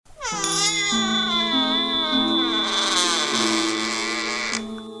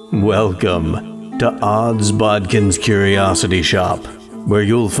Welcome to Odds Bodkin's Curiosity Shop, where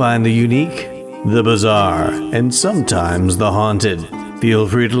you'll find the unique, the bizarre, and sometimes the haunted. Feel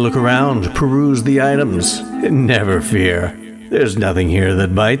free to look around, peruse the items, and never fear, there's nothing here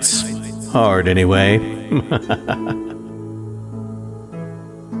that bites. Hard anyway.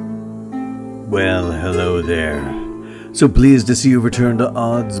 Well, hello there. So pleased to see you return to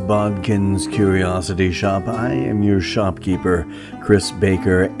Odds Bodkin's Curiosity Shop. I am your shopkeeper, Chris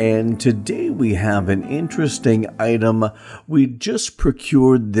Baker, and today we have an interesting item. We just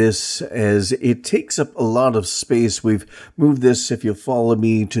procured this as it takes up a lot of space. We've moved this, if you follow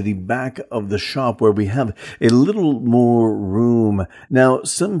me, to the back of the shop where we have a little more room. Now,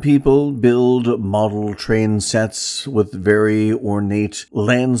 some people build model train sets with very ornate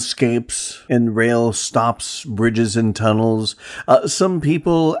landscapes and rail stops, bridges, and tunnels. Some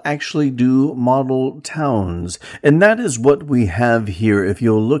people actually do model towns, and that is what we have here. If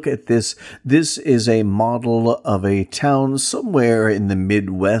you'll look at this, this is a model of a town somewhere in the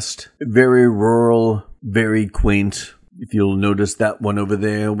Midwest. Very rural, very quaint. If you'll notice that one over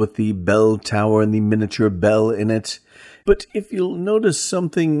there with the bell tower and the miniature bell in it. But if you'll notice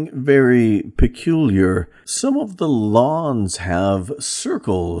something very peculiar, some of the lawns have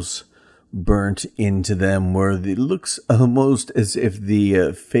circles burnt into them where it looks almost as if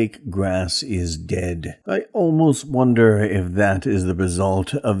the fake grass is dead. I almost wonder if that is the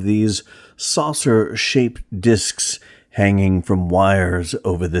result of these saucer-shaped discs hanging from wires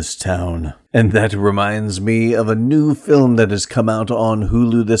over this town. And that reminds me of a new film that has come out on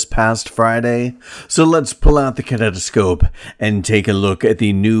Hulu this past Friday. So let's pull out the kinetoscope and take a look at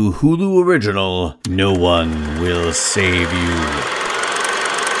the new Hulu original, No One Will Save You.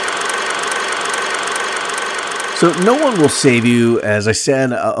 So No One Will Save You, as I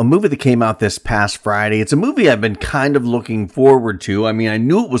said, a movie that came out this past Friday. It's a movie I've been kind of looking forward to. I mean, I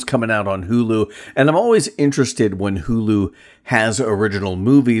knew it was coming out on Hulu, and I'm always interested when Hulu has original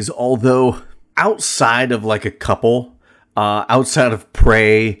movies, although outside of like a couple, outside of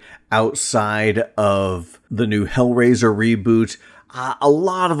Prey, outside of the new Hellraiser reboot, a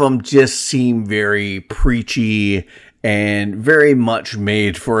lot of them just seem very preachy and very much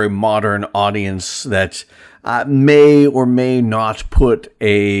made for a modern audience that may or may not put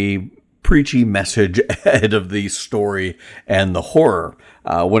a preachy message ahead of the story and the horror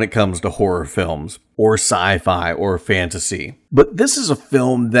when it comes to horror films or sci-fi or fantasy. But this is a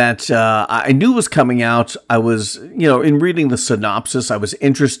film that I knew was coming out. I was, in reading the synopsis, I was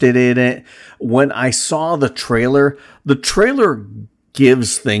interested in it. When I saw the trailer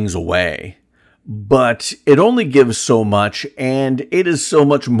gives things away. But it only gives so much, and it is so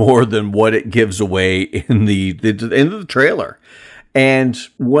much more than what it gives away in the trailer. And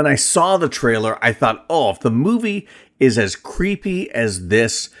when I saw the trailer, I thought, if the movie is as creepy as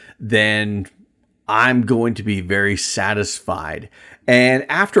this, then I'm going to be very satisfied. And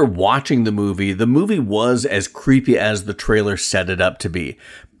after watching the movie was as creepy as the trailer set it up to be.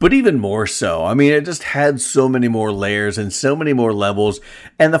 But even more so. I mean, it just had so many more layers and so many more levels.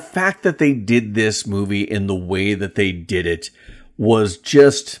 And the fact that they did this movie in the way that they did it was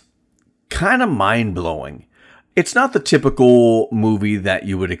just kind of mind-blowing. It's not the typical movie that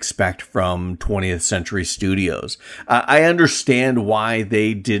you would expect from 20th Century Studios. I understand why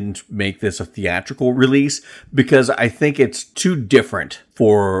they didn't make this a theatrical release, because I think it's too different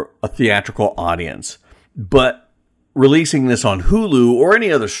for a theatrical audience. But releasing this on Hulu or any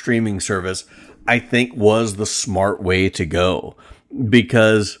other streaming service, I think was the smart way to go.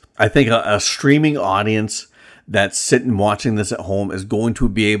 Because I think a streaming audience that's sitting watching this at home is going to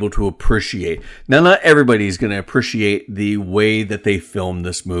be able to appreciate. Now, not everybody's going to appreciate the way that they filmed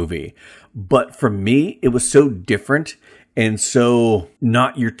this movie. But for me, it was so different and so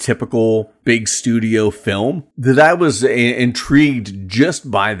not your typical big studio film that I was intrigued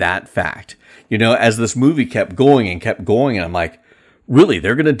just by that fact. As this movie kept going, and I'm like, really,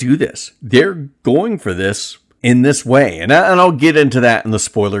 they're going to do this. They're going for this in this way. And I'll get into that in the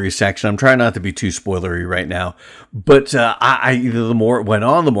spoilery section. I'm trying not to be too spoilery right now. But the more it went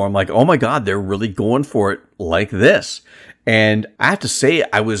on, the more I'm like, oh my God, they're really going for it like this. And I have to say,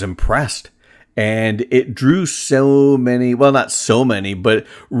 I was impressed. And it drew so many, well, not so many, but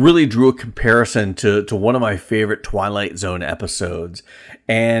really drew a comparison to one of my favorite Twilight Zone episodes.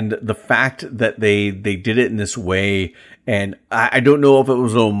 And the fact that they did it in this way, and I don't know if it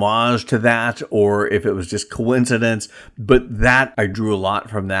was an homage to that or if it was just coincidence, but that I drew a lot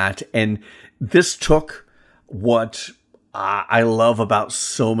from that. And this took what I love about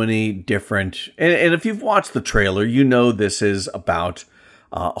so many different, and if you've watched the trailer, this is about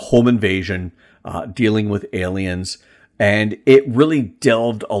home invasion, dealing with aliens. And it really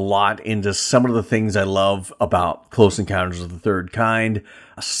delved a lot into some of the things I love about Close Encounters of the Third Kind,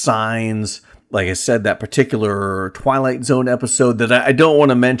 Signs. Like I said, that particular Twilight Zone episode that I don't want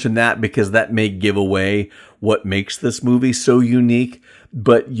to mention that because that may give away what makes this movie so unique.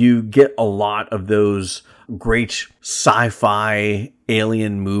 But you get a lot of those great sci-fi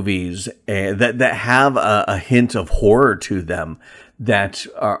alien movies that have a hint of horror to them that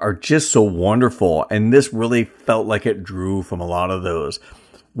are just so wonderful. And this really felt like it drew from a lot of those,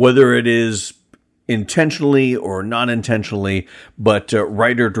 whether it is intentionally or not intentionally. But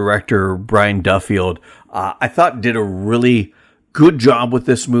writer-director Brian Duffield, I thought did a really good job with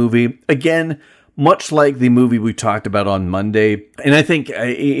this movie. Again, much like the movie we talked about on Monday, and I think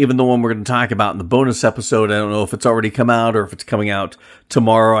even the one we're going to talk about in the bonus episode, I don't know if it's already come out or if it's coming out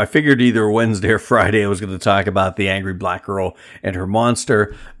tomorrow. I figured either Wednesday or Friday I was going to talk about the angry black girl and her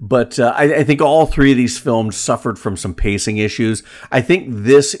monster, but I think all three of these films suffered from some pacing issues. I think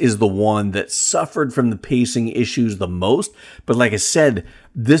this is the one that suffered from the pacing issues the most, but like I said,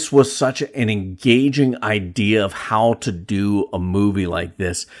 this was such an engaging idea of how to do a movie like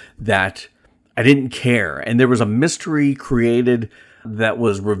this that I didn't care. And there was a mystery created that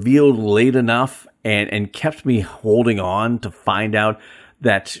was revealed late enough and kept me holding on to find out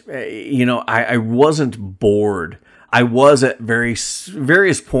that, I wasn't bored. I was at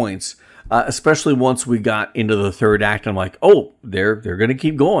various points, especially once we got into the third act. I'm like, oh, they're going to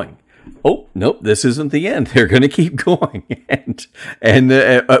keep going. Oh, nope, this isn't the end. They're going to keep going. And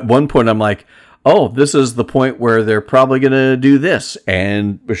at one point I'm like, oh, this is the point where they're probably going to do this.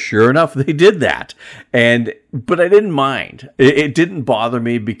 And sure enough, they did that. But I didn't mind. It didn't bother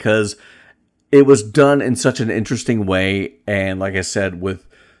me because it was done in such an interesting way. And like I said, with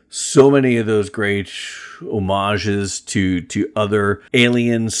so many of those great homages to other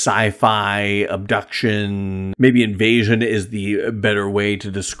alien sci-fi abduction, maybe invasion is the better way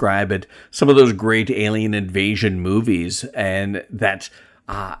to describe it. Some of those great alien invasion movies, and that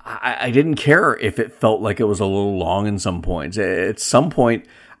I didn't care if it felt like it was a little long in some points. At some point,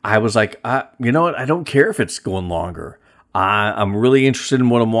 I was like, you know what? I don't care if it's going longer. I'm really interested in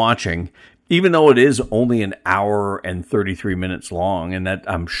what I'm watching, even though it is only an hour and 33 minutes long. And that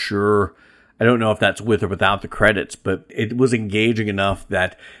I'm sure, I don't know if that's with or without the credits, but it was engaging enough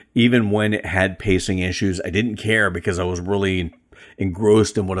that even when it had pacing issues, I didn't care because I was really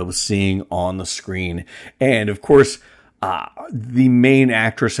engrossed in what I was seeing on the screen. And of course, the main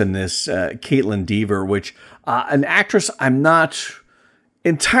actress in this, Caitlin Dever, which an actress I'm not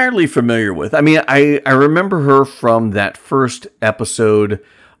entirely familiar with. I mean, I remember her from that first episode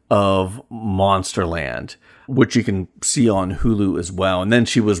of Monsterland, which you can see on Hulu as well. And then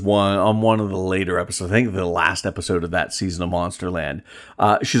she was on one of the later episodes, I think the last episode of that season of Monsterland.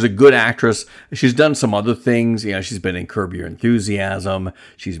 She's a good actress. She's done some other things. She's been in Curb Your Enthusiasm.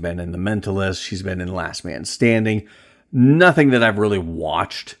 She's been in The Mentalist. She's been in Last Man Standing. Nothing that I've really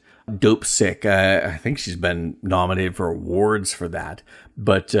watched. Dope Sick. I think she's been nominated for awards for that.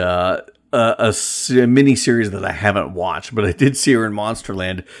 But a mini series that I haven't watched, but I did see her in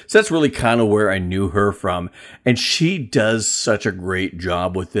Monsterland. So that's really kind of where I knew her from. And she does such a great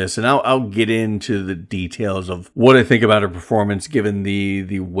job with this. And I'll get into the details of what I think about her performance, given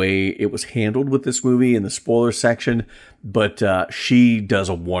the way it was handled with this movie in the spoiler section. But she does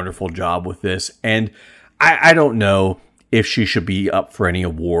a wonderful job with this. And I don't know if she should be up for any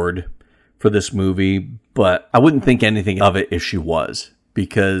award for this movie, but I wouldn't think anything of it if she was,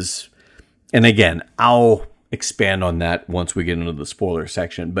 because, and again, I'll expand on that once we get into the spoiler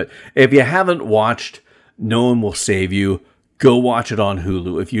section. But if you haven't watched No One Will Save You, go watch it on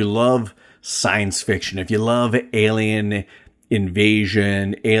Hulu. If you love science fiction, if you love alien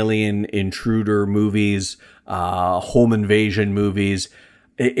invasion, alien intruder movies, home invasion movies,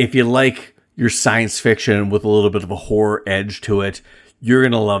 if you like your science fiction with a little bit of a horror edge to it, you're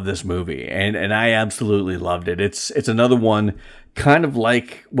going to love this movie. And I absolutely loved it. It's another one kind of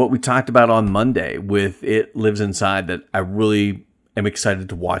like what we talked about on Monday with It Lives Inside, that I really am excited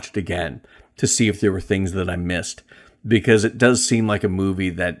to watch it again to see if there were things that I missed, because it does seem like a movie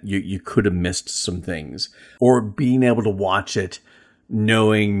that you could have missed some things, or being able to watch it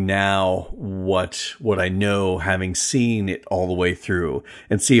knowing now what I know, having seen it all the way through,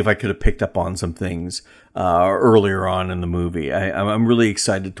 and see if I could have picked up on some things earlier on in the movie. I'm really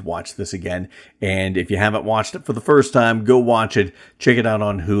excited to watch this again. And if you haven't watched it for the first time, go watch it. Check it out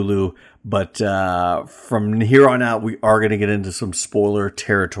on Hulu. But from here on out, we are going to get into some spoiler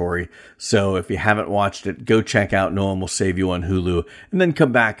territory. So if you haven't watched it, go check out No One Will Save You on Hulu, and then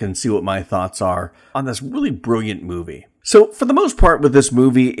come back and see what my thoughts are on this really brilliant movie. So for the most part with this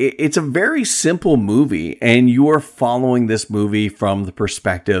movie, it's a very simple movie, and you are following this movie from the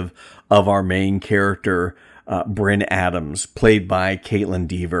perspective of our main character, Bryn Adams, played by Kaitlyn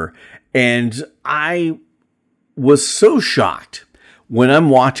Dever. And I was so shocked when I'm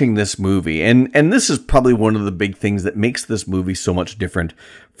watching this movie, and this is probably one of the big things that makes this movie so much different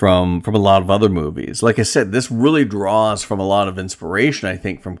from a lot of other movies. Like I said, this really draws from a lot of inspiration, I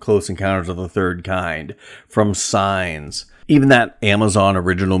think, from Close Encounters of the Third Kind, from Signs, even that Amazon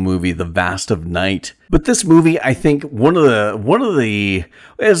original movie, The Vast of Night. But this movie, I think, one of the,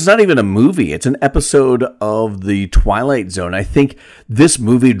 it's not even a movie, it's an episode of The Twilight Zone. I think this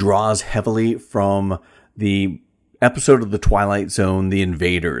movie draws heavily from the episode of The Twilight Zone, The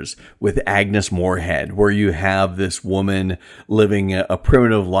Invaders, with Agnes Moorehead, where you have this woman living a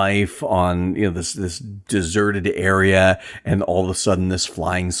primitive life on, this deserted area, and all of a sudden this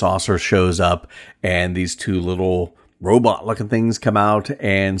flying saucer shows up, and these two little robot-looking things come out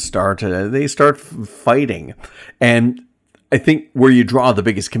and start fighting. And I think where you draw the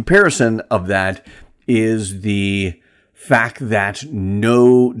biggest comparison of that is the fact that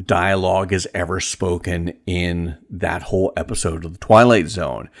no dialogue is ever spoken in that whole episode of The Twilight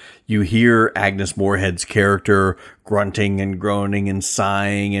Zone. You hear Agnes Moorehead's character grunting and groaning and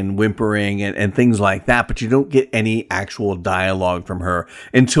sighing and whimpering and things like that, but you don't get any actual dialogue from her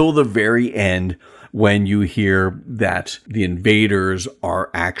until the very end, when you hear that the invaders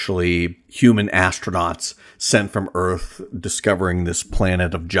are actually human astronauts sent from Earth discovering this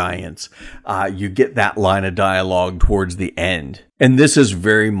planet of giants. You get that line of dialogue towards the end. And this is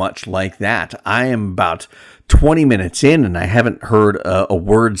very much like that. I am about 20 minutes in and I haven't heard a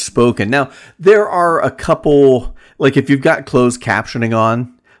word spoken. Now, there are a couple, like if you've got closed captioning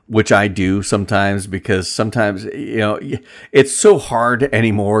on, which I do sometimes, because sometimes, it's so hard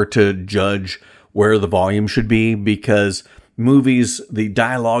anymore to judge where the volume should be, because movies, the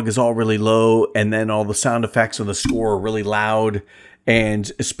dialogue is all really low, and then all the sound effects of the score are really loud.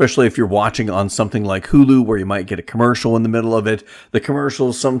 And especially if you're watching on something like Hulu, where you might get a commercial in the middle of it, the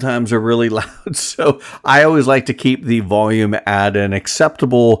commercials sometimes are really loud. So I always like to keep the volume at an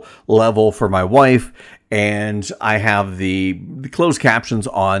acceptable level for my wife. And I have the closed captions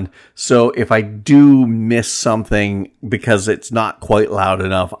on, so if I do miss something because it's not quite loud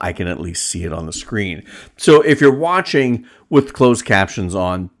enough, I can at least see it on the screen. So if you're watching with closed captions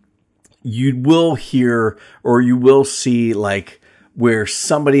on, you will hear, or you will see, like, where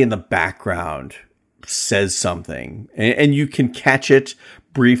somebody in the background says something, and you can catch it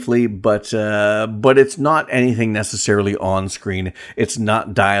briefly, but it's not anything necessarily on screen. It's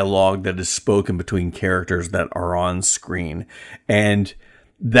not dialogue that is spoken between characters that are on screen. And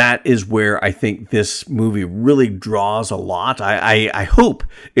that is where I think this movie really draws a lot. I hope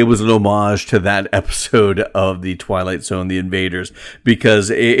it was an homage to that episode of The Twilight Zone, The Invaders,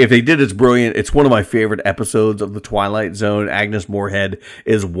 because if they did, it's brilliant. It's one of my favorite episodes of The Twilight Zone. Agnes Moorehead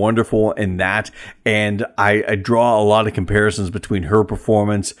is wonderful in that, and I draw a lot of comparisons between her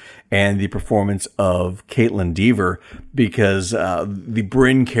performance and the performance of Kaitlyn Dever, because the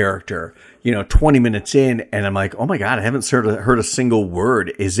Bryn character, 20 minutes in, and I'm like, oh my God, I haven't heard a single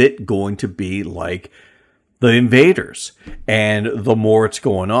word. Is it going to be like The Invaders? And the more it's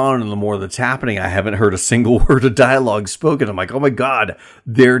going on and the more that's happening, I haven't heard a single word of dialogue spoken. I'm like, oh my God,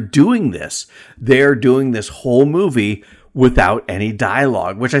 they're doing this. They're doing this whole movie without any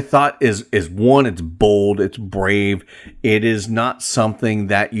dialogue, which I thought is one, it's bold, it's brave. It is not something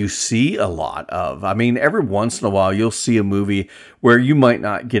that you see a lot of. I mean, every once in a while, you'll see a movie where you might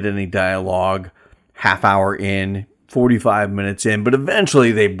not get any dialogue half hour in, 45 minutes in, but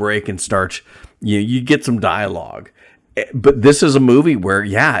eventually they break and start, you get some dialogue. But this is a movie where,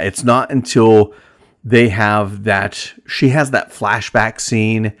 it's not until they have that, she has that flashback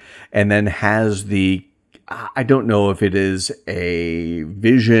scene and then has I don't know if it is a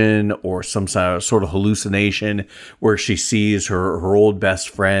vision or some sort of hallucination where she sees her old best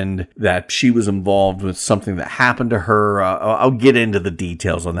friend, that she was involved with something that happened to her. I'll get into the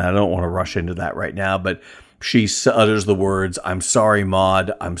details on that. I don't want to rush into that right now, but she utters the words, "I'm sorry,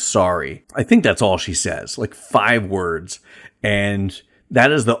 Maude, I'm sorry." I think that's all she says, like 5 words. And that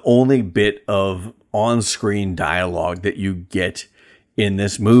is the only bit of on-screen dialogue that you get in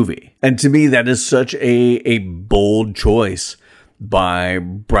this movie. And to me, that is such a bold choice by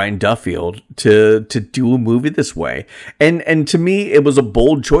Brian Duffield to do a movie this way. And to me, it was a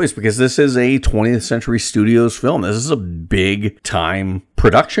bold choice because this is a 20th Century Studios film. This is a big time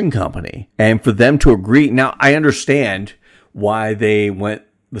production company. And for them to agree, now I understand why they went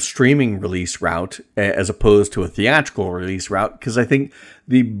the streaming release route as opposed to a theatrical release route, because I think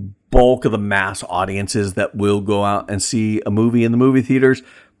the bulk of the mass audiences that will go out and see a movie in the movie theaters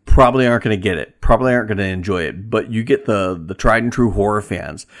probably aren't going to get it, probably aren't going to enjoy it. But you get the tried and true horror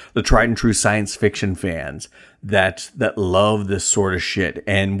fans, the tried and true science fiction fans that love this sort of shit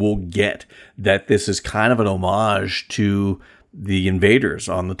and will get that this is kind of an homage to the invaders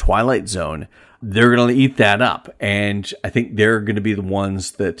on the Twilight Zone. They're going to eat that up. And I think they're going to be the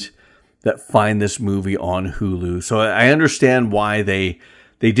ones that find this movie on Hulu. So I understand why they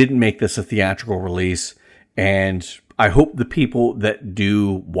didn't make this a theatrical release. And I hope the people that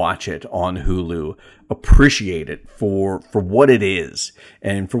do watch it on Hulu appreciate it for what it is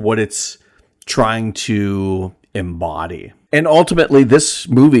and for what it's trying to embody. And ultimately, this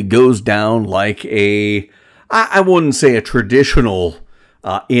movie goes down like I wouldn't say a traditional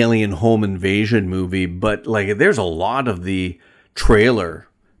alien home invasion movie, but like there's a lot of the trailer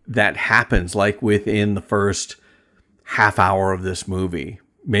that happens like within the first half hour of this movie,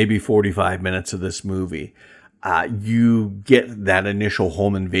 maybe 45 minutes of this movie. You get that initial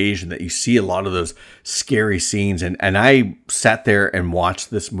home invasion that you see a lot of those scary scenes. And I sat there and watched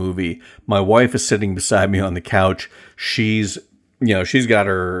this movie. My wife is sitting beside me on the couch. She's got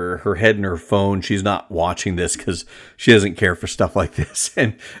her head in her phone. She's not watching this because she doesn't care for stuff like this.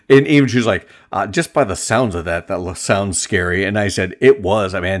 And even she's like, just by the sounds of that sounds scary. And I said, it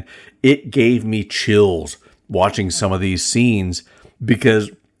was. I mean, it gave me chills watching some of these scenes because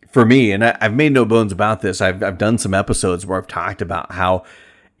for me, and I've made no bones about this, I've done some episodes where I've talked about how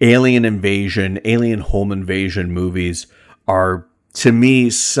alien home invasion movies are, to me,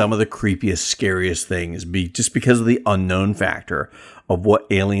 some of the creepiest, scariest things, just because of the unknown factor of what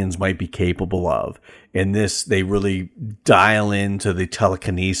aliens might be capable of. In this, they really dial into the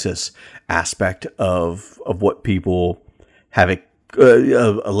telekinesis aspect of what people have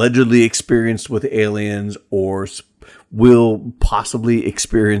allegedly experienced with aliens or will possibly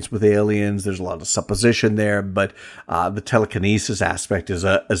experience with aliens. There's a lot of supposition there, but the telekinesis aspect is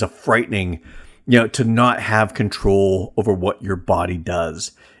a frightening, to not have control over what your body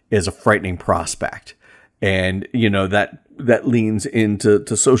does is a frightening prospect. And, that leans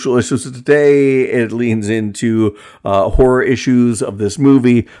into social issues of today. It leans into horror issues of this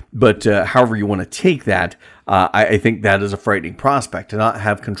movie. But however you want to take that, I think that is a frightening prospect, to not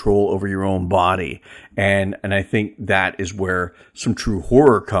have control over your own body. And I think that is where some true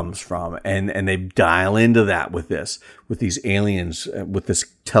horror comes from. And they dial into that with these aliens, with this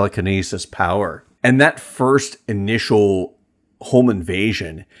telekinesis power. And that first initial home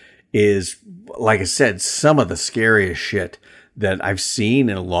invasion is, like I said, some of the scariest shit that I've seen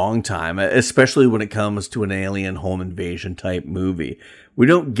in a long time, especially when it comes to an alien home invasion type movie. We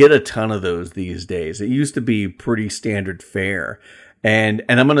don't get a ton of those these days. It used to be pretty standard fare. And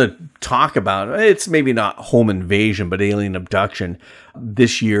I'm going to talk about, it's maybe not home invasion, but alien abduction.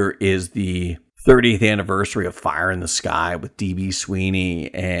 This year is the 30th anniversary of Fire in the Sky with D.B.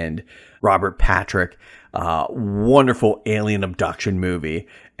 Sweeney and Robert Patrick. Wonderful alien abduction movie.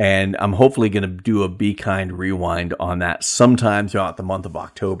 And I'm hopefully going to do a Be Kind rewind on that sometime throughout the month of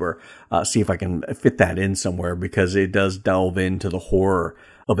October. See if I can fit that in somewhere, because it does delve into the horror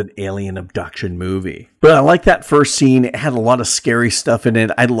of an alien abduction movie. But I like that first scene. It had a lot of scary stuff in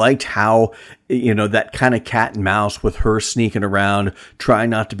it. I liked how, that kind of cat and mouse with her sneaking around, trying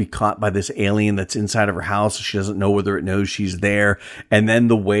not to be caught by this alien that's inside of her house. She doesn't know whether it knows she's there. And then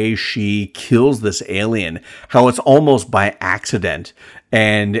the way she kills this alien, how it's almost by accident.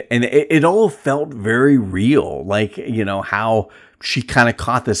 And it all felt very real. Like, how she kind of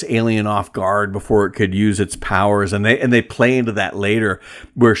caught this alien off guard before it could use its powers. And they play into that later,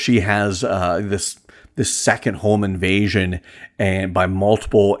 where she has this second home invasion and by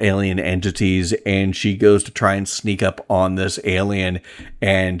multiple alien entities, and she goes to try and sneak up on this alien,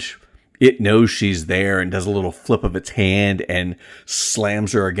 and it knows she's there and does a little flip of its hand and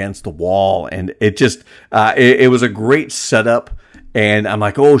slams her against the wall. And it just it was a great setup. And I'm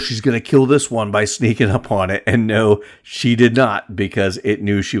like, oh, she's going to kill this one by sneaking up on it. And no, she did not, because it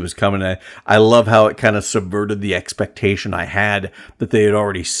knew she was coming. I love how it kind of subverted the expectation I had that they had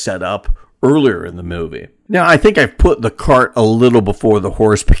already set up earlier in the movie. Now, I think I've put the cart a little before the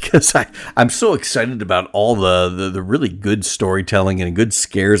horse, because I'm so excited about all the really good storytelling and good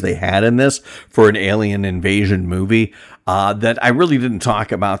scares they had in this for an alien invasion movie, that I really didn't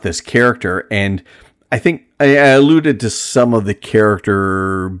talk about this character. And I think I alluded to some of the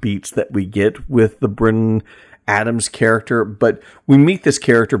character beats that we get with the Bryn Adams character, but we meet this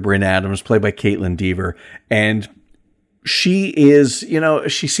character, Bryn Adams, played by Caitlin Dever, and she is,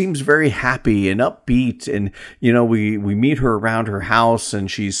 she seems very happy and upbeat, and, we meet her around her house,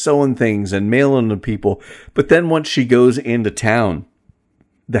 and she's sewing things and mailing to people, but then once she goes into town,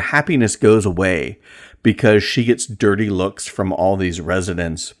 the happiness goes away because she gets dirty looks from all these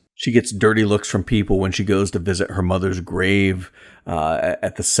residents. She gets dirty looks from people when she goes to visit her mother's grave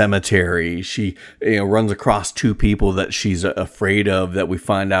at the cemetery. She runs across two people that she's afraid of, that we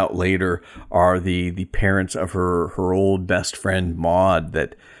find out later are the parents of her old best friend Maud.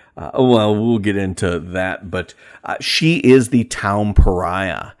 That we'll get into that, but she is the town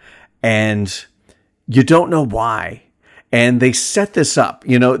pariah, and you don't know why. And they set this up.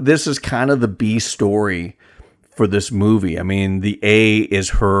 This is kind of the B story for this movie. I mean, the A is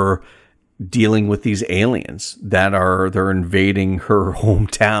her dealing with these aliens they're invading her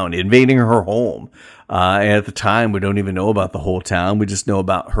hometown, invading her home. And at the time, we don't even know about the whole town. We just know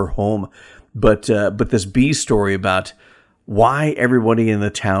about her home. But this B story about why everybody in the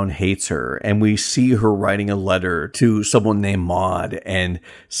town hates her. And we see her writing a letter to someone named Maud and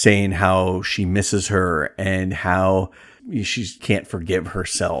saying how she misses her and how she can't forgive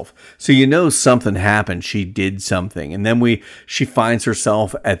herself. So something happened. She did something. And then she finds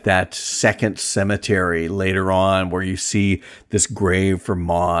herself at that second cemetery later on where you see this grave for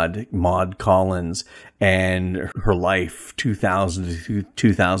Maud Collins, and her life, 2000 to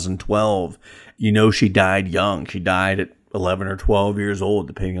 2012. She died young. She died at 11 or 12 years old,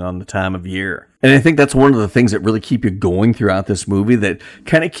 depending on the time of year. And I think that's one of the things that really keep you going throughout this movie, that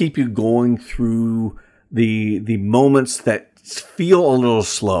kind of keep you going through the moments that feel a little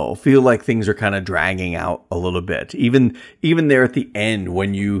slow, feel like things are kind of dragging out a little bit. Even there at the end,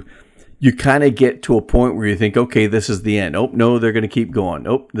 when you kind of get to a point where you think, okay, this is the end. Oh, no, they're going to keep going.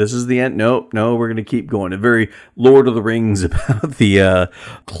 Oh, this is the end. No, we're going to keep going. A very Lord of the Rings about the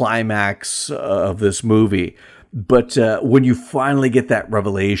climax of this movie. But when you finally get that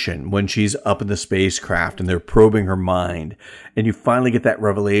revelation, when she's up in the spacecraft and they're probing her mind, and you finally get that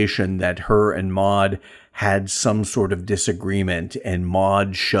revelation that her and Maud had some sort of disagreement, and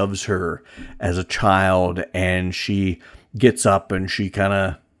Maud shoves her as a child, and she gets up and she kind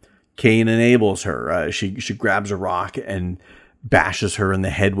of Cain enables her. She grabs a rock and bashes her in the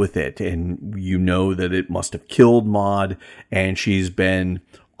head with it, and that it must have killed Maud, and she's been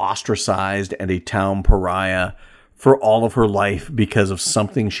ostracized and a town pariah for all of her life because of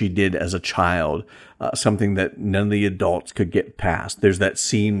something she did as a child, something that none of the adults could get past. There's that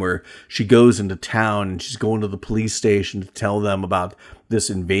scene where she goes into town and she's going to the police station to tell them about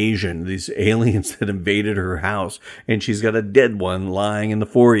this invasion, these aliens that invaded her house, and she's got a dead one lying in the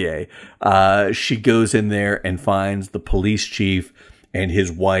foyer. She goes in there and finds the police chief and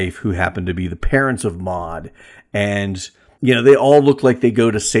his wife, who happen to be the parents of Maud, and they all look like they go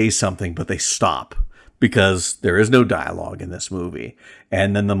to say something, but they stop because there is no dialogue in this movie.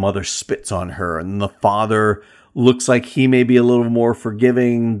 And then the mother spits on her, and the father looks like he may be a little more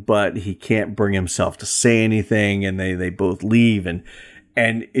forgiving, but he can't bring himself to say anything. And they both leave. And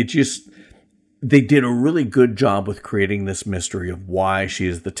it just, they did a really good job with creating this mystery of why she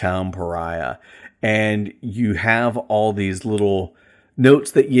is the town pariah. And you have all these little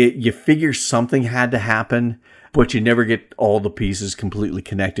notes that you figure something had to happen, but you never get all the pieces completely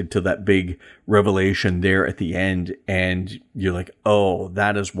connected to that big revelation there at the end. And you're like, oh,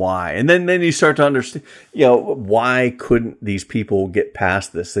 that is why. And then you start to understand, why couldn't these people get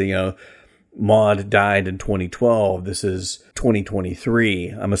past this? Maud died in 2012. This is 2023.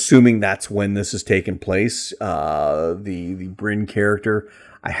 I'm assuming that's when this has taken place. The Bryn character,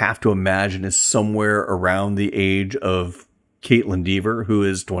 I have to imagine, is somewhere around the age of Caitlin Dever, who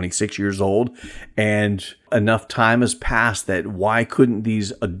is 26 years old, and enough time has passed that why couldn't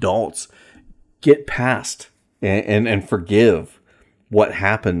these adults get past and forgive what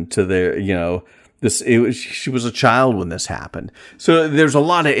happened to their, she was a child when this happened. So there's a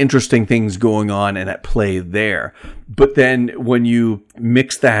lot of interesting things going on and at play there. But then when you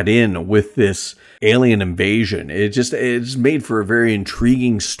mix that in with this alien invasion, it's made for a very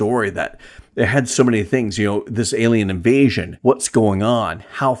intriguing story that it had so many things, this alien invasion, what's going on?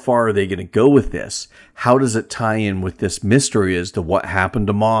 How far are they going to go with this? How does it tie in with this mystery as to what happened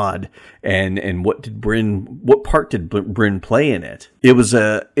to Maud and what part did Bryn play in it? It was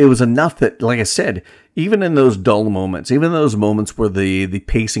enough that, like I said, even in those dull moments, even those moments where the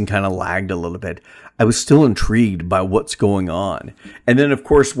pacing kind of lagged a little bit, I was still intrigued by what's going on. And then, of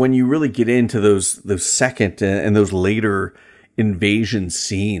course, when you really get into those second and those later invasion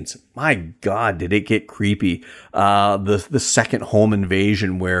scenes, my God, did it get creepy. The second home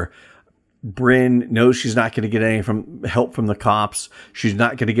invasion where Bryn knows she's not going to get any help from the cops. She's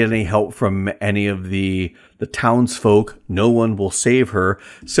not going to get any help from any of the townsfolk. No one will save her.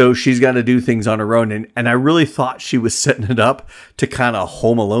 So she's got to do things on her own. And I really thought she was setting it up to kind of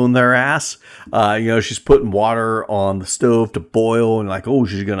Home Alone their ass. She's putting water on the stove to boil and like, oh,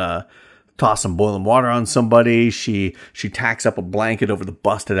 she's going to toss some boiling water on somebody. She tacks up a blanket over the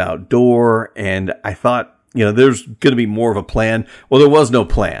busted out door. And I thought, there's going to be more of a plan. Well, there was no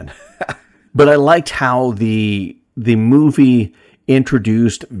plan. But I liked how the movie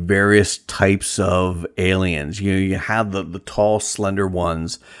introduced various types of aliens. You had the tall, slender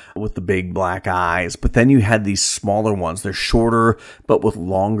ones with the big black eyes, but then you had these smaller ones. They're shorter, but with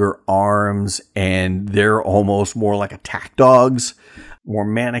longer arms, and they're almost more like attack dogs, more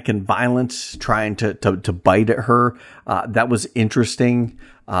manic and violent, trying to bite at her. That was interesting.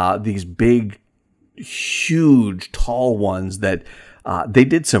 These big, huge, tall ones that they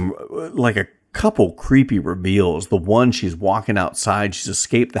did some, like a couple creepy reveals. The one, she's walking outside, she's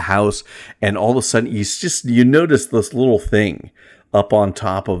escaped the house, and all of a sudden you notice this little thing up on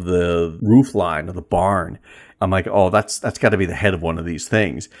top of the roof line of the barn. I'm like, oh, that's got to be the head of one of these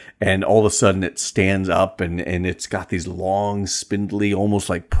things. And all of a sudden it stands up and it's got these long, spindly, almost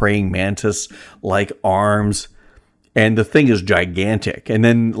like praying mantis like arms. And the thing is gigantic. And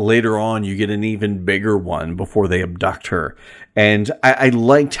then later on, you get an even bigger one before they abduct her. And I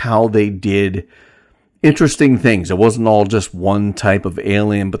liked how they did interesting things. It wasn't all just one type of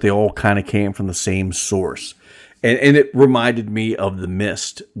alien, but they all kind of came from the same source. And it reminded me of The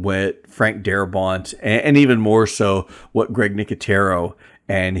Mist with Frank Darabont, and even more so what Greg Nicotero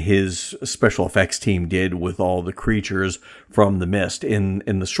and his special effects team did with all the creatures from The Mist.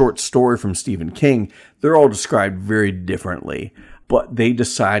 In the short story from Stephen King, they're all described very differently, but they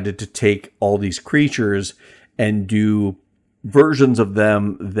decided to take all these creatures and do versions of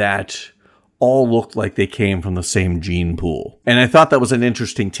them that all looked like they came from the same gene pool. And I thought that was an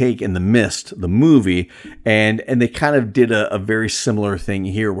interesting take in The Mist, the movie, and they kind of did a very similar thing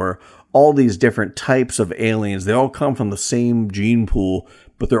here where all these different types of aliens, they all come from the same gene pool,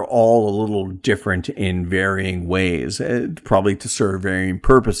 but they're all a little different in varying ways, probably to serve varying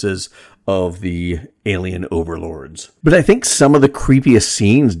purposes of the alien overlords. But I think some of the creepiest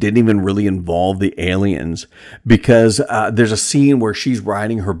scenes didn't even really involve the aliens, because there's a scene where she's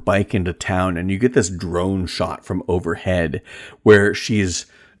riding her bike into town and you get this drone shot from overhead where she's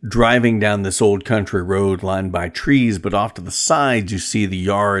driving down this old country road lined by trees, but off to the sides you see the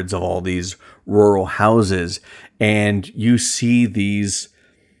yards of all these rural houses, and you see these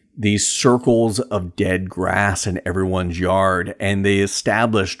circles of dead grass in everyone's yard. And they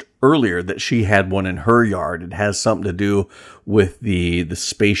established earlier that she had one in her yard. It has something to do with the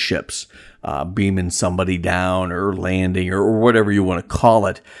spaceships beaming somebody down or landing or whatever you want to call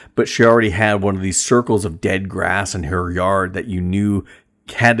it. But she already had one of these circles of dead grass in her yard that you knew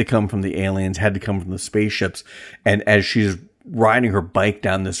had to come from the aliens, had to come from the spaceships. And as she's riding her bike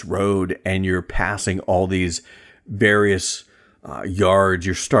down this road and you're passing all these various yards,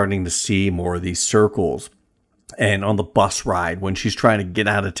 you're starting to see more of these circles. And on the bus ride, when she's trying to get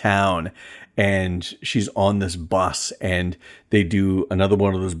out of town and she's on this bus and they do another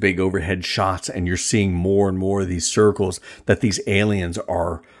one of those big overhead shots and you're seeing more and more of these circles, that these aliens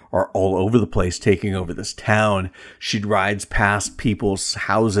are all over the place taking over this town. She rides past people's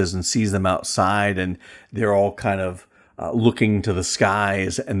houses and sees them outside, and they're all kind of looking to the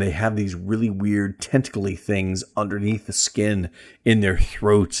skies, and they have these really weird tentacly things underneath the skin in their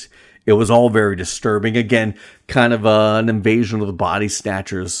throats. It was all very disturbing. Again, kind of an Invasion of the Body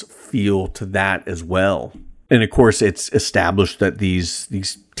Snatchers feel to that as well. And of course, it's established that these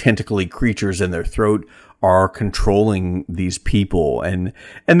tentacly creatures in their throat are controlling these people. And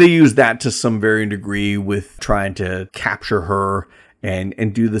they use that to some varying degree with trying to capture her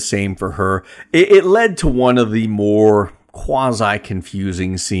and do the same for her. It led to one of the more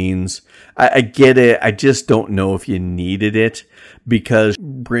quasi-confusing scenes. I get it. I just don't know if you needed it, because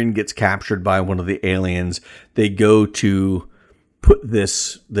Bryn gets captured by one of the aliens. They go to put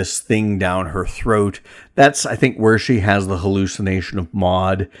this thing down her throat. That's, I think, where she has the hallucination of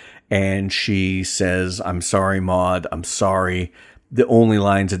Maud. And she says, "I'm sorry, Maud, I'm sorry." The only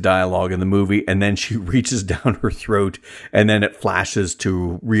lines of dialogue in the movie. And then she reaches down her throat, and then it flashes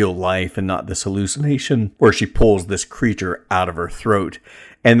to real life and not this hallucination where she pulls this creature out of her throat.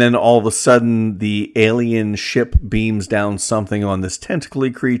 And then all of a sudden the alien ship beams down something on this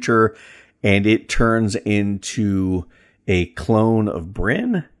tentacly creature, and it turns into a clone of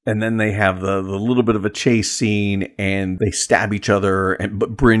Bryn. And then they have the little bit of a chase scene, and they stab each other,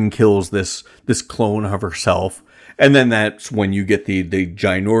 but Bryn kills this clone of herself. And then that's when you get the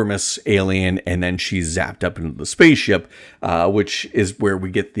ginormous alien, and then she's zapped up into the spaceship, which is where we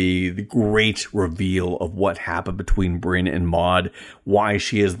get the great reveal of what happened between Bryn and Maud, why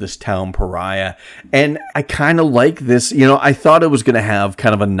she is this town pariah. And I kind of like this. I thought it was going to have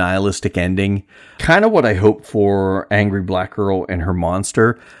kind of a nihilistic ending, kind of what I hoped for Angry Black Girl and Her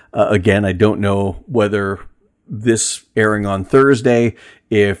Monster. Again, I don't know whether this airing on Thursday,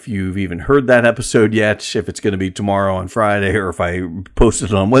 if you've even heard that episode yet, if it's going to be tomorrow on Friday, or if I post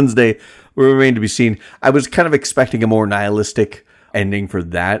it on Wednesday, will remain to be seen. I was kind of expecting a more nihilistic ending for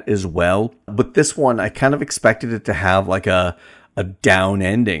that as well. But this one, I kind of expected it to have like a down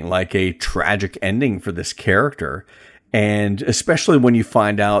ending, like a tragic ending for this character. And especially when you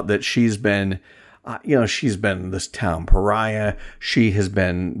find out that she's been this town pariah. She has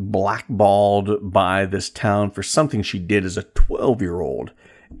been blackballed by this town for something she did as a 12-year-old.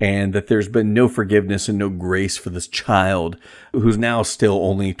 And that there's been no forgiveness and no grace for this child who's now still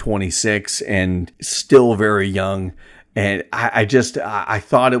only 26 and still very young. And I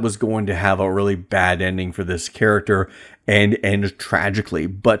thought it was going to have a really bad ending for this character and end tragically.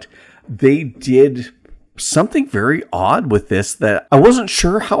 But they did something very odd with this that I wasn't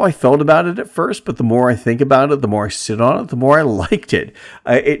sure how I felt about it at first, but the more I think about it, the more I sit on it, the more I liked it.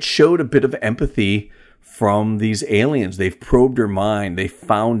 It showed a bit of empathy from these aliens. They've probed her mind. They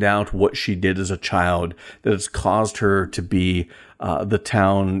found out what she did as a child that has caused her to be the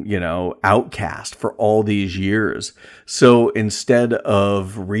town, outcast for all these years. So instead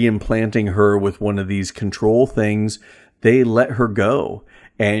of reimplanting her with one of these control things, they let her go.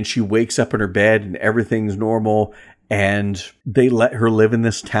 And she wakes up in her bed and everything's normal. And they let her live in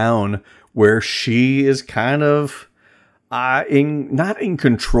this town where she is kind of not in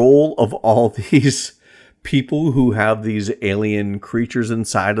control of all these people who have these alien creatures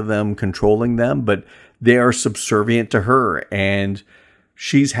inside of them controlling them, but they are subservient to her. And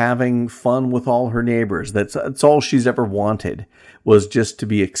she's having fun with all her neighbors. That's all she's ever wanted, was just to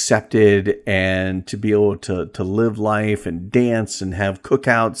be accepted and to be able to live life and dance and have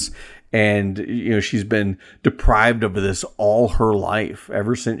cookouts. And, she's been deprived of this all her life,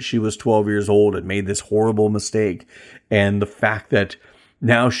 ever since she was 12 years old and made this horrible mistake. And the fact that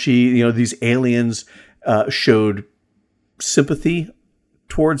now these aliens showed sympathy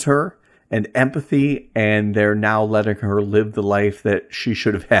towards her and empathy, and they're now letting her live the life that she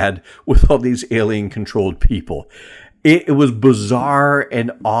should have had with all these alien-controlled people. It was bizarre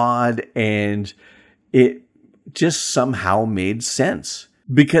and odd, and it just somehow made sense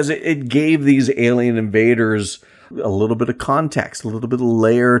because it gave these alien invaders a little bit of context, a little bit of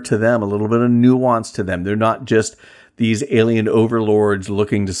layer to them, a little bit of nuance to them. They're not just these alien overlords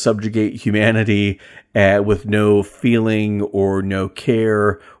looking to subjugate humanity with no feeling or no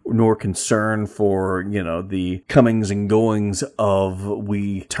care nor concern for, the comings and goings of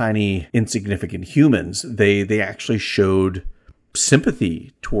we tiny insignificant humans. They actually showed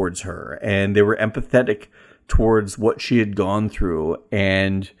sympathy towards her, and they were empathetic towards what she had gone through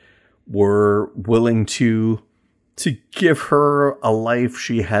and were willing to give her a life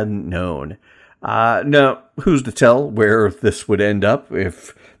she hadn't known. Now, who's to tell where this would end up,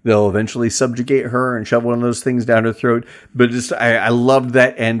 if they'll eventually subjugate her and shove one of those things down her throat. But I loved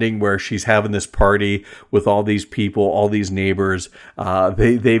that ending where she's having this party with all these people, all these neighbors.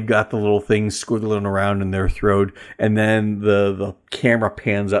 They've got the little things squiggling around in their throat. And then the camera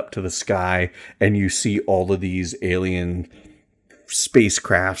pans up to the sky and you see all of these alien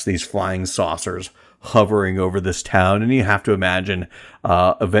spacecrafts, these flying saucers, hovering over this town, and you have to imagine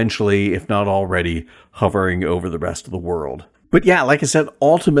eventually, if not already, hovering over the rest of the world. But yeah, like I said,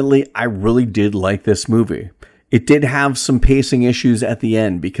 ultimately, I really did like this movie. It did have some pacing issues at the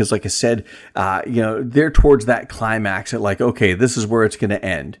end because, like I said, they're towards that climax at like, okay, this is where it's going to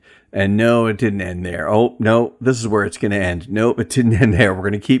end. And no, it didn't end there. Oh, no, this is where it's going to end. Nope, it didn't end there. We're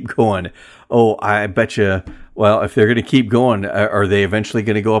going to keep going. Oh, I bet you, well, if they're going to keep going, are they eventually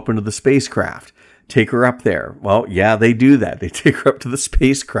going to go up into the spacecraft? Take her up there. Well, yeah, they do that. They take her up to the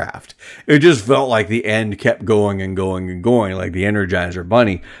spacecraft. It just felt like the end kept going and going and going, like the Energizer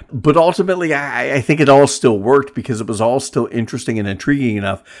Bunny. But ultimately, I think it all still worked because it was all still interesting and intriguing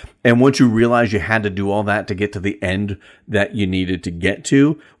enough. And once you realize you had to do all that to get to the end that you needed to get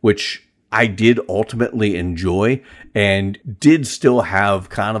to, which I did ultimately enjoy and did still have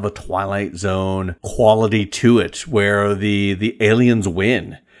kind of a Twilight Zone quality to it where the aliens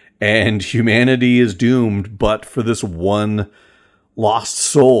win. And humanity is doomed, but for this one lost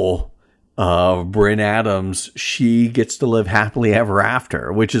soul, Bryn Adams, she gets to live happily ever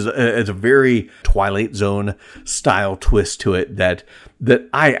after, which is a very Twilight Zone style twist to it that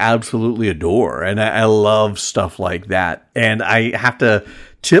I absolutely adore. And I love stuff like that. And I have to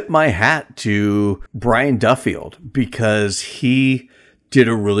tip my hat to Brian Duffield because he did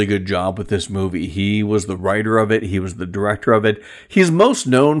a really good job with this movie. He was the writer of it. He was the director of it. He's most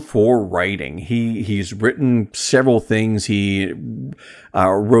known for writing. He's written several things. He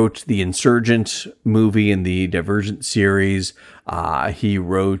wrote the Insurgent movie and the Divergent series. He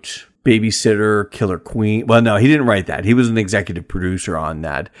wrote Babysitter, Killer Queen. Well, no, he didn't write that. He was an executive producer on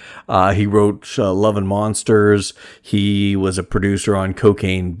that. He wrote Love and Monsters. He was a producer on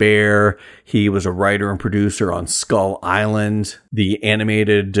Cocaine Bear. He was a writer and producer on Skull Island, the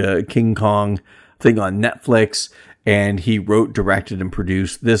animated King Kong thing on Netflix. And he wrote, directed, and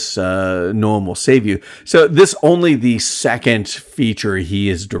produced this No One Will Save You. So this only the second feature he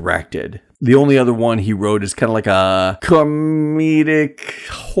has directed. The only other one he wrote is kind of like a comedic,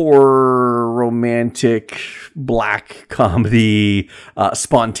 horror, romantic, black comedy,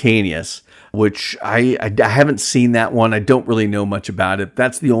 Spontaneous, which I haven't seen that one. I don't really know much about it.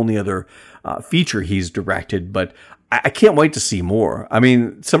 That's the only other feature he's directed, but I can't wait to see more. I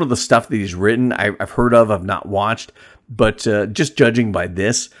mean, some of the stuff that he's written, I've heard of, I've not watched, but just judging by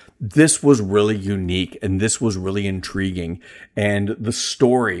this was really unique and this was really intriguing. And the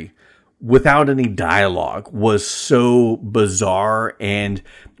story, without any dialogue, was so bizarre and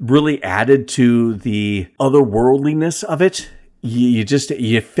really added to the otherworldliness of it.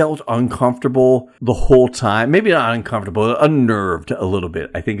 You felt uncomfortable the whole time. Maybe not uncomfortable, unnerved a little bit,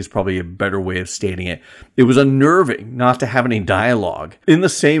 I think is probably a better way of stating it. It was unnerving not to have any dialogue, in the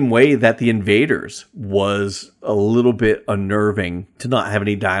same way that The Invaders was a little bit unnerving to not have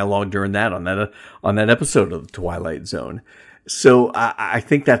any dialogue during that on that episode of The Twilight Zone. So I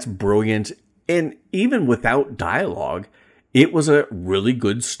think that's brilliant. And even without dialogue, it was a really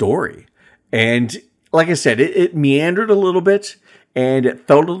good story. And like I said, it meandered a little bit and it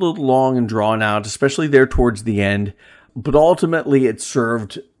felt a little long and drawn out, especially there towards the end. But ultimately, it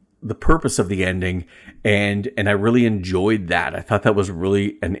served the purpose of the ending. And I really enjoyed that. I thought that was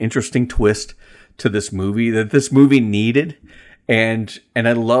really an interesting twist to this movie that this movie needed. And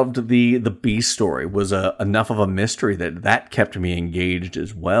I loved the B story was enough of a mystery that kept me engaged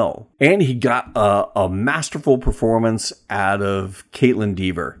as well. And he got a masterful performance out of Caitlin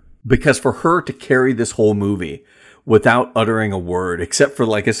Dever, because for her to carry this whole movie without uttering a word, except for,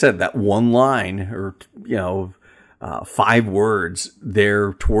 like I said, that one line or 5 words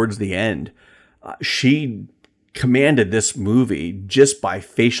there towards the end, she commanded this movie just by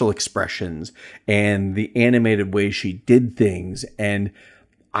facial expressions and the animated way she did things. And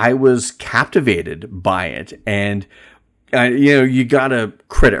I was captivated by it. And, you got to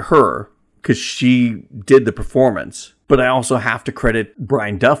credit her because she did the performance. But I also have to credit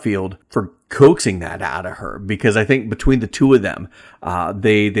Brian Duffield for coaxing that out of her, because I think between the two of them,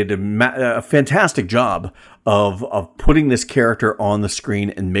 they did a fantastic job of putting this character on the screen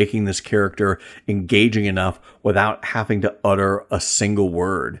and making this character engaging enough without having to utter a single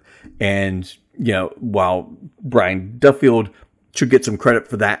word. And, while Brian Duffield should get some credit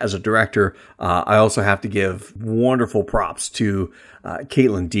for that as a director, I also have to give wonderful props to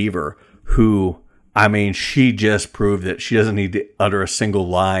Caitlin Dever, who, I mean, she just proved that she doesn't need to utter a single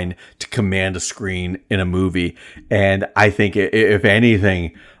line to command a screen in a movie. And I think, if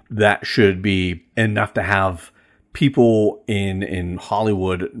anything, that should be enough to have people in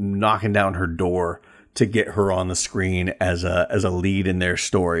Hollywood knocking down her door to get her on the screen as a lead in their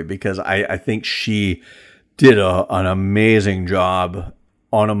story, because I think she did an amazing job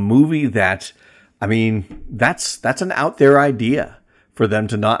on a movie that, I mean, that's an out there idea for them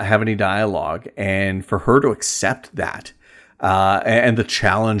to not have any dialogue, and for her to accept that, and the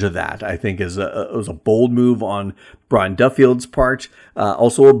challenge of that, I think was a bold move on Brian Duffield's part,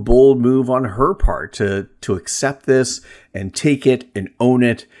 also a bold move on her part to accept this and take it and own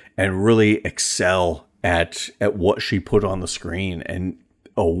it and really excel at what she put on the screen. And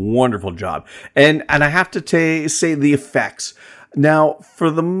a wonderful job. And I have to say the effects. Now, for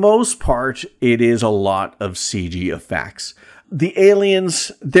the most part, it is a lot of CG effects. The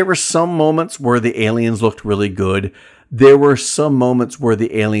aliens, there were some moments where the aliens looked really good. There were some moments where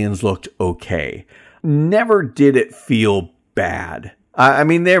the aliens looked okay. Never did it feel bad. I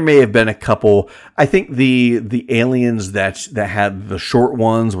mean, there may have been a couple. I think the aliens that had the short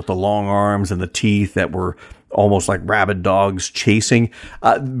ones with the long arms and the teeth that were almost like rabid dogs chasing.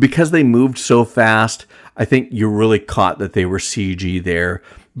 Because they moved so fast, I think you really caught that they were CG there.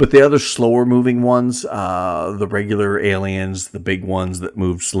 But the other slower moving ones, the regular aliens, the big ones that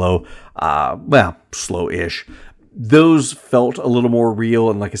moved slow, slow-ish, those felt a little more real.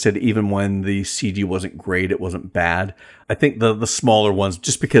 And like I said, even when the CG wasn't great, it wasn't bad. I think the smaller ones,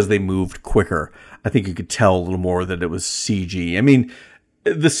 just because they moved quicker, I think you could tell a little more that it was CG. I mean,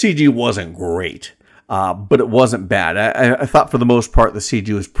 the CG wasn't great, but it wasn't bad. I thought for the most part, the CG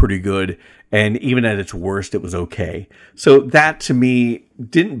was pretty good. And even at its worst, it was okay. So that to me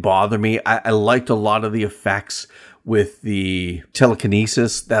didn't bother me. I liked a lot of the effects with the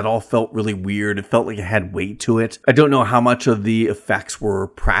telekinesis. That all felt really weird. It felt like it had weight to it. I don't know how much of the effects were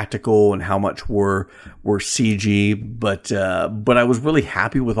practical and how much were CG, but I was really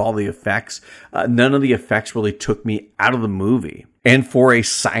happy with all the effects. None of the effects really took me out of the movie. And for a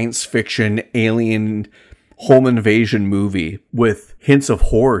science fiction alien home invasion movie with hints of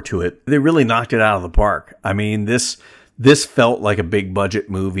horror to it, they really knocked it out of the park. I mean, this felt like a big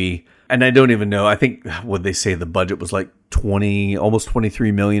budget movie. And I don't even know, I think what they say the budget was like almost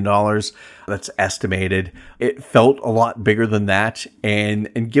 $23 million. That's estimated. It felt a lot bigger than that.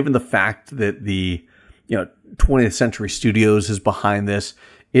 And given the fact that the 20th Century Studios is behind this,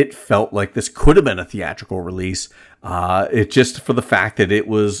 it felt like this could have been a theatrical release. It just for the fact that it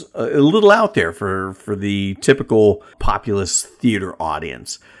was a little out there for the typical populist theater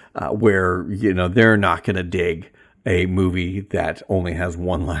audience, where they're not going to dig a movie that only has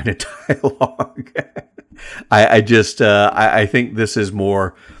one line of dialogue. I think this is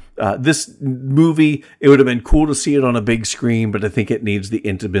more. This movie, it would have been cool to see it on a big screen, but I think it needs the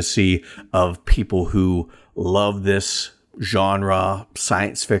intimacy of people who love this genre,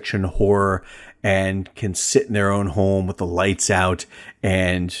 science fiction, horror, and can sit in their own home with the lights out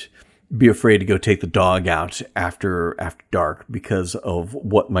and be afraid to go take the dog out after dark because of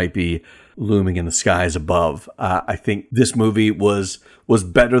what might be looming in the skies above. I think this movie was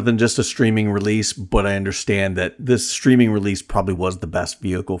better than just a streaming release, but I understand that this streaming release probably was the best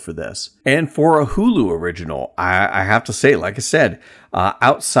vehicle for this. And for a Hulu original, I have to say, like I said,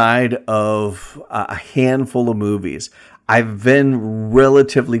 outside of a handful of movies, I've been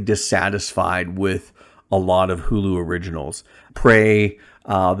relatively dissatisfied with a lot of Hulu originals. Prey,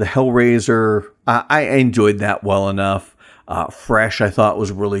 the Hellraiser, I enjoyed that well enough. Fresh, I thought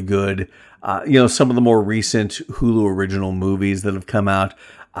was really good. Some of the more recent Hulu original movies that have come out.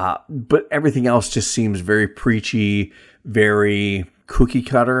 But everything else just seems very preachy, very cookie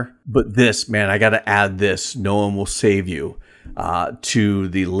cutter. But this, man, I got to add this, No One Will Save You, to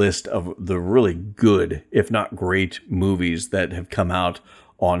the list of the really good, if not great, movies that have come out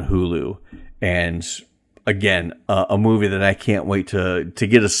on Hulu. And again, a movie that I can't wait to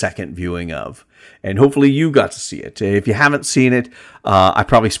get a second viewing of. And hopefully you got to see it. If you haven't seen it, I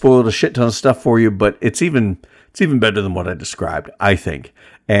probably spoiled a shit ton of stuff for you, but it's even better than what I described, I think.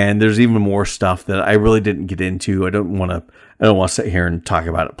 And there's even more stuff that I really didn't get into. I don't want to sit here and talk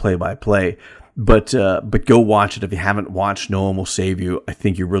about it play by play. But go watch it if you haven't watched No One Will Save You. I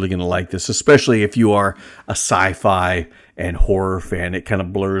think you're really going to like this, especially if you are a sci-fi and horror fan. It kind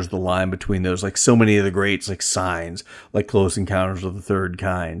of blurs the line between those, like so many of the greats, like Signs, like Close Encounters of the Third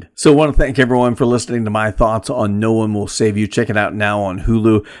Kind. So I want to thank everyone for listening to my thoughts on No One Will Save You. Check it out now on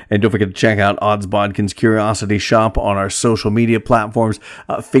Hulu. And don't forget to check out Odds Bodkin's Curiosity Shop on our social media platforms,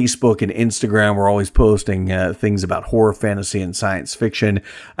 Facebook and Instagram. We're always posting things about horror, fantasy, and science fiction.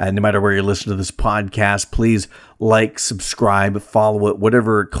 And no matter where you listen to this podcast, please like, subscribe, follow it,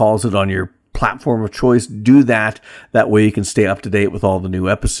 whatever it calls it on your platform of choice. Do that. That way you can stay up to date with all the new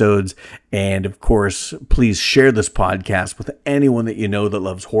episodes. And of course, please share this podcast with anyone that you know that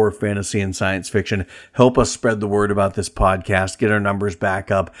loves horror, fantasy, and science fiction. Help us spread the word about this podcast, get our numbers back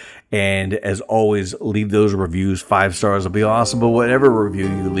up. And as always, leave those reviews. 5 stars will be awesome, but whatever review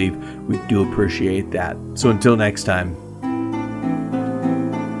you leave, we do appreciate that. So until next time.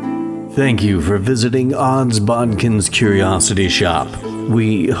 Thank you for visiting Odds Bodkin's Curiosity Shop.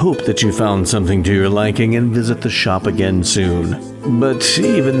 We hope that you found something to your liking and visit the shop again soon. But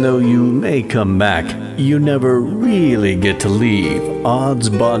even though you may come back, you never really get to leave Odds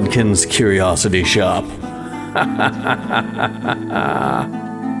Bodkin's Curiosity Shop.